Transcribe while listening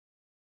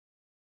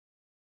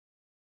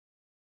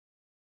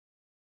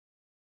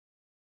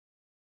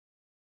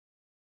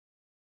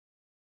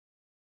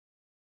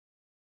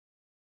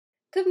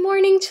Good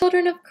morning,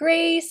 children of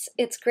grace.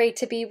 It's great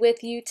to be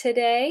with you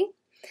today.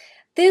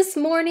 This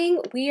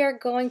morning, we are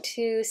going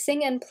to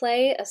sing and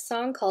play a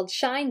song called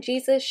Shine,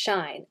 Jesus,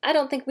 Shine. I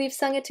don't think we've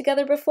sung it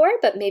together before,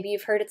 but maybe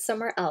you've heard it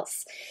somewhere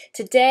else.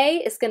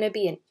 Today is going to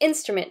be an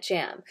instrument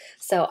jam.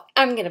 So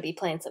I'm going to be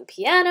playing some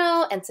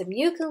piano and some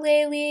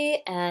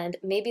ukulele and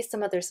maybe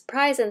some other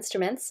surprise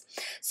instruments.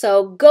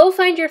 So go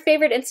find your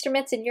favorite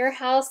instruments in your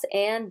house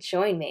and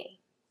join me.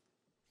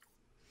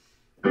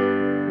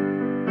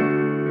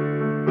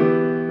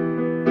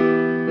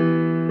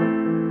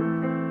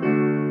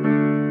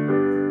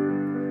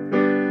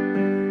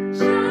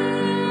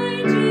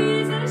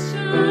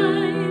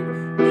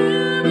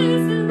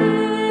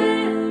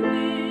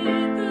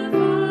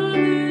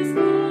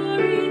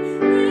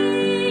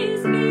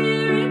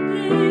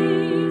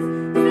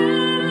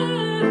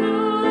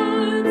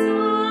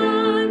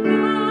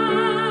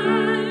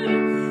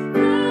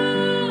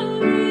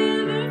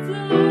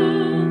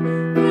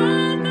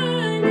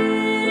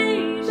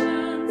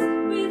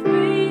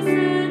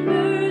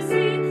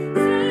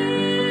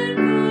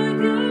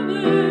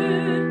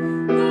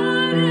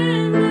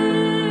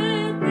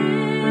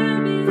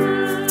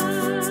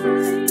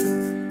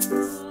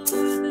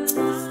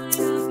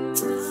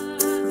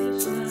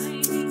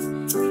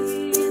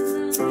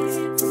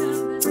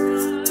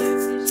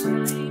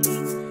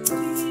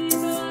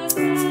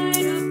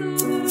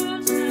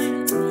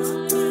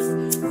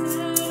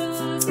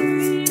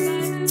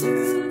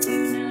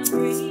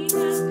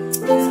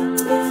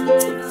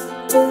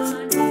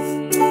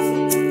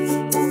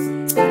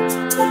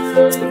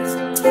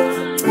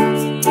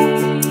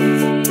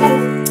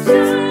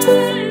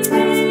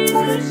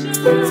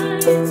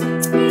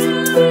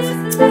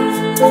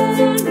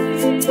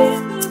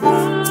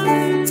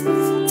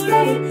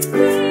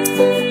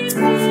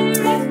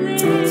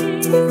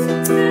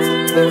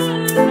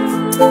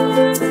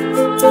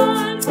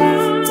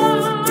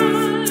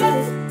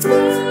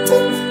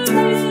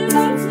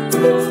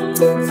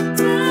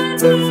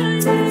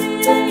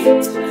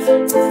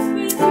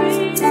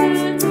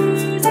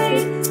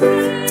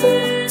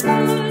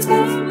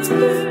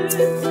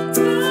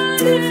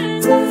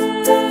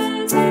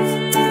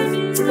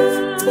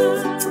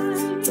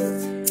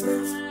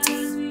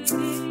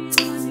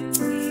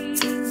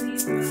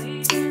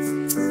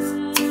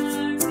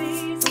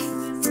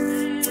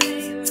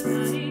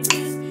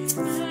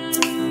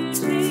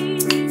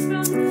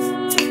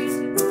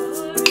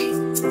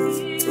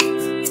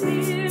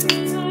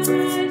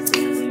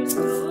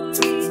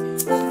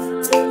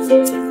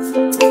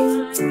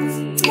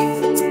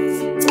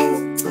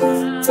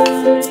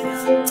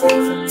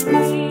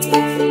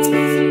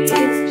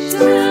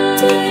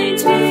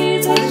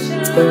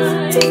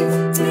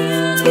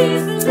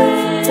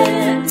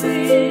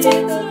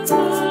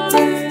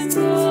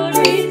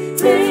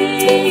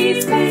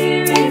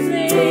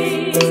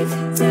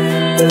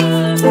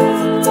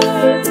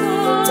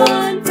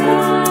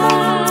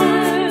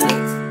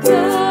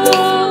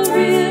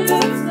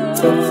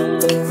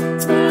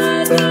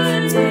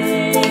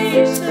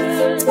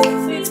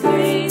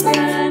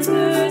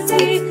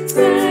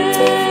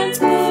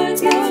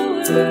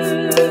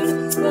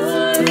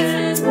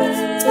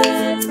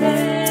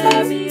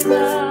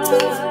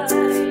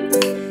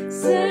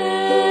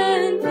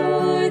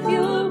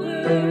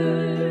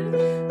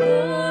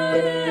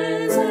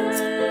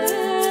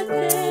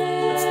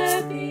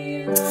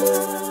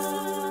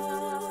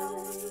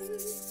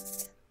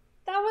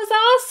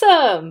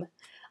 Awesome!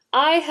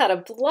 I had a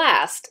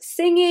blast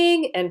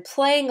singing and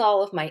playing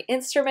all of my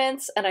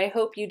instruments, and I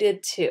hope you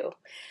did too.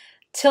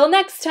 Till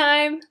next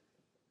time!